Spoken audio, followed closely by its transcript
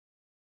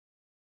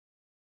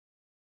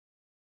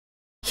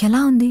ఎలా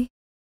ఉంది?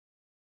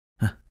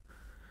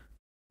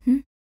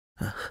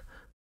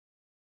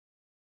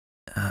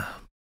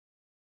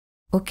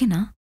 ఓకేనా?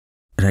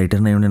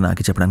 రైటర్ నయ్యుండి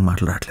నాకే చెప్పడానికి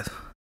మాటలు రావట్లేదు.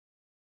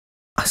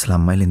 అసలు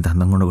అమ్మాయిలు ఇంత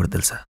అందంగా ఉండకూడదు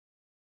తెలుసా?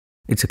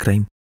 It's a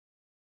crime.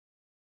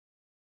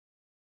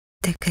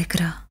 దగ్గరికి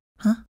రా,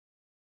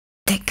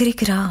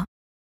 దగ్గరికి రా.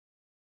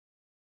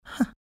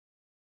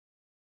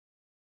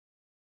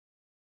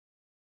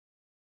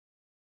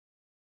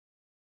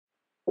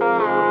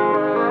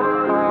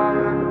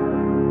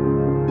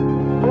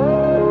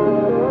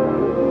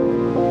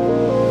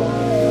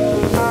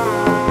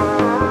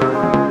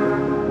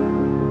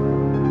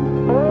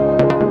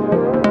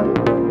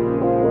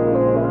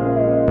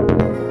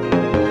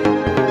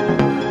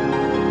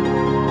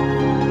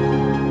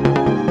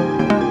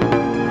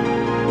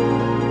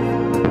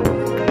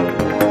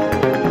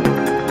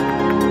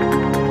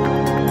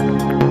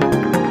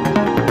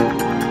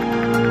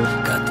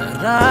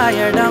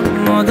 రాయడం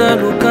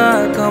మొదలు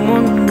కాక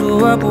ముందు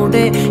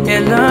అప్పుడే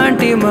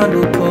ఎలాంటి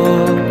మలుపో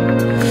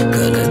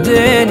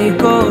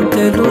కలదేనికో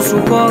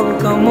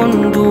తెలుసుకోక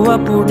ముందు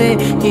అప్పుడే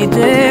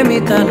ఇదేమి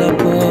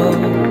తలపో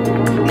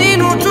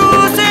నిన్ను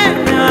చూసే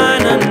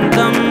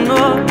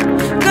ఆనందంలో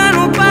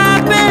కను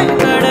పాపే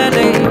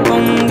కడలై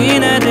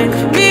పొంగినదే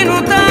నిన్ను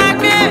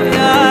తాకే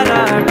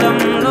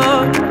ఆరాటంలో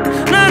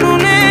నన్ను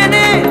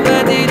నేనే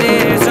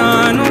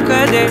కదిలేసాను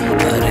కదే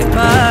అరే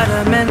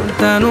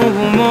పారమెంత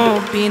నువ్వు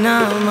మోపిన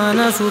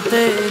మనసు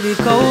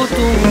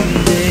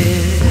తేలికవుతుంది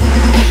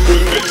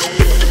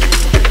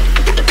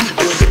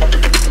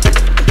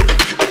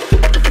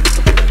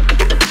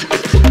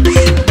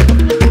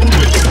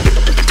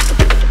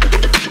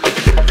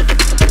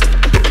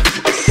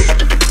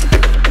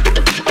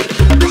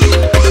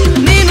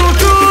నిన్ను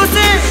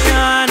చూసే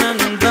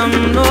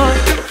ఆనందంలో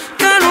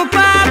కను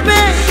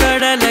పాపే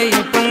కడలై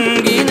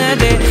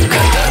పొంగినదే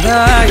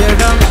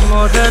రాయడం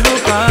మొదలు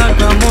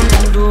కాక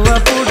ముందు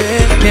అప్పుడే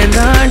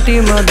ఎలాంటి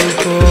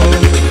మలుపో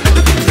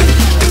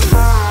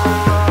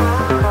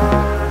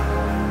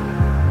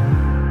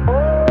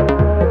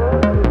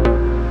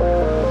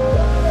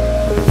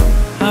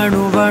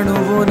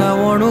అణువణువున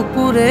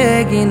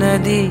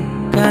ఒణుకురేగినది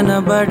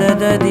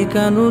కనబడదది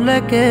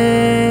కనులకే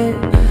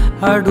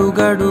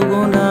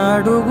అడుగడుగున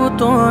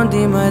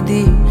అడుగుతోంది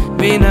మది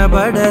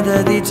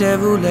వినబడదది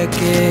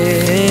చెవులకే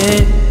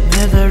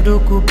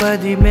మెదడుకు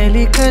 10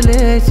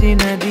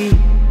 మెలికలేసినది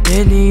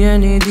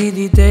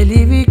తెలియనిది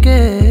తెలివికే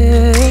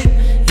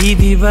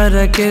ఇది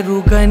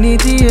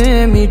వరకెరుకనిది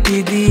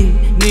ఏమిటిది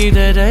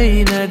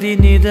నిదరైనది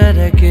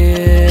నిదరకే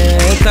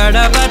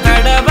తడవ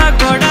తడవ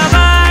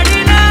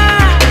కొడవాడినా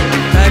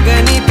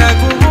తగని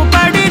తగువు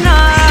పడినా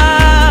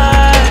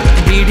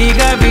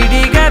విడిగా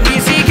విడిగా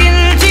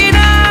విసిగిల్చిన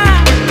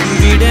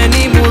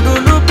విడని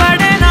ముడులు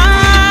పడనా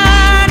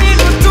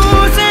నిన్ను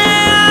చూసే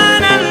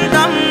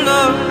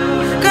ఆనందంలో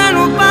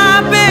కను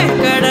పాపే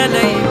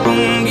కడలై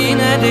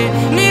పొంగినదే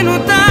నిన్ను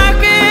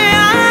తాకే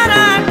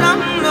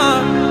ఆరాటంలో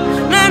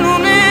నన్ను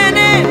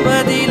నేనే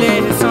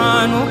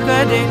వదిలేసాను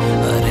కదే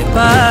అరే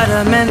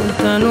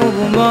పారమెంత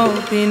నువ్వు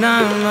మోపిన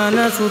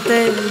మనసు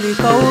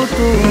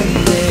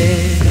తేలికవుతుంది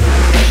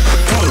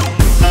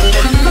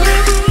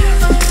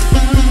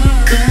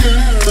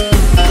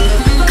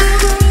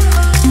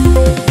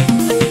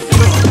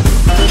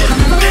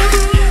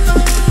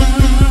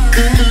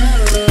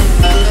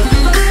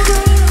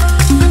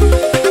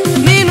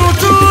నిన్ను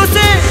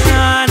చూసే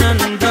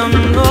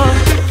ఆనందంలో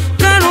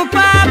కను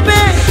పాపే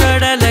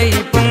కడలై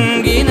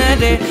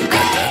పొంగినదే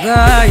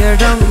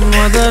రాయడం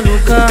మొదలు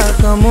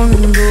కాక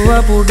ముందు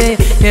అప్పుడే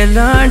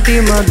ఎలాంటి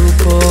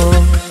మలుపో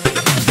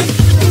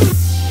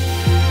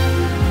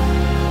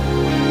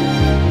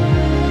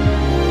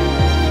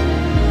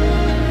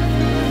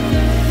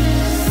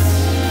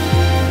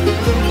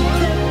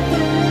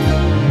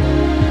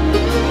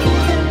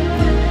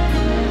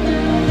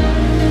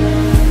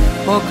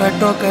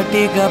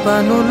ఒకటొకటిగా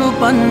పనులు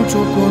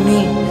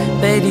పంచుకుని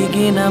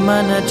పెరిగిన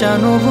మన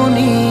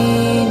చనువుని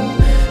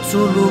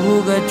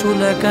సులువుగా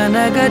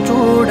చులకనగా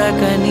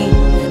చూడకని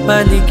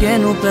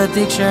పలికెను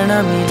ప్రతి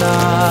క్షణమిలా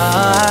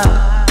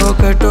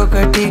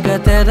ఒకటొకటిగా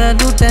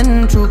తెరలు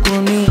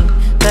తెంచుకుని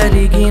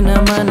తరిగిన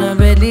మన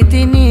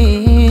వెలితిని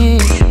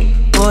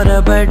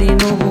పొరబడి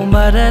నువ్వు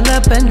మరల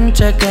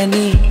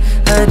పెంచకని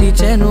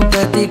హరిచెను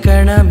ప్రతి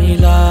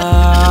కణమిలా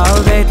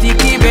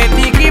వెతికి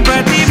వెతికి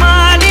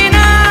బతిమాలిన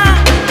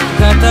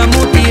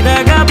గతము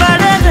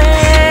తిరగబడదే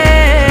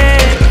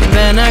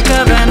వెనక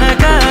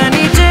వెనక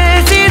అని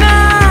చేసిన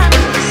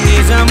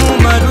నిజము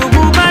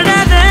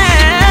మరుగుపడదే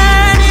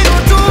నిన్ను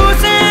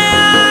చూసే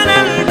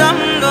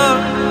ఆనందంలో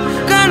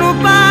కను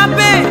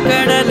పాపే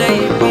కడలై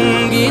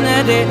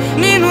పొంగినదే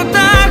నిన్ను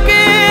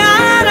తాకే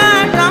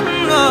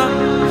ఆరాటంలో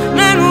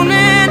నన్ను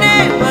నేనే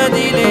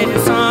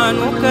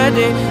వదిలేసాను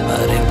కదే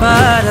అరే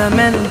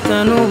పారమెంత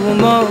నువ్వు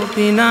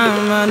మోపిన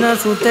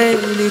మనసు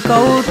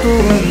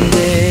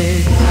తేలికవుతుంది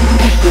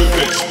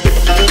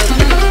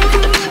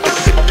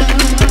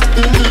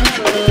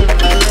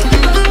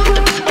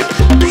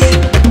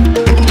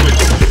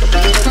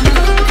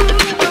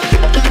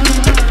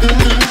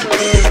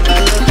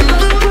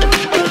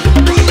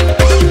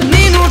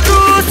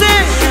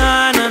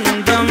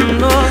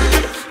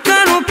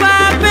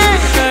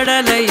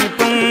అలై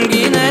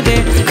పొంగినదే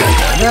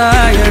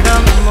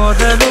రాయడం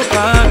మొదలు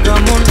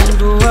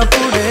కాకముందు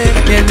అప్పుడే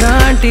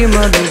ఎలాంటి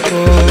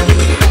మలుపో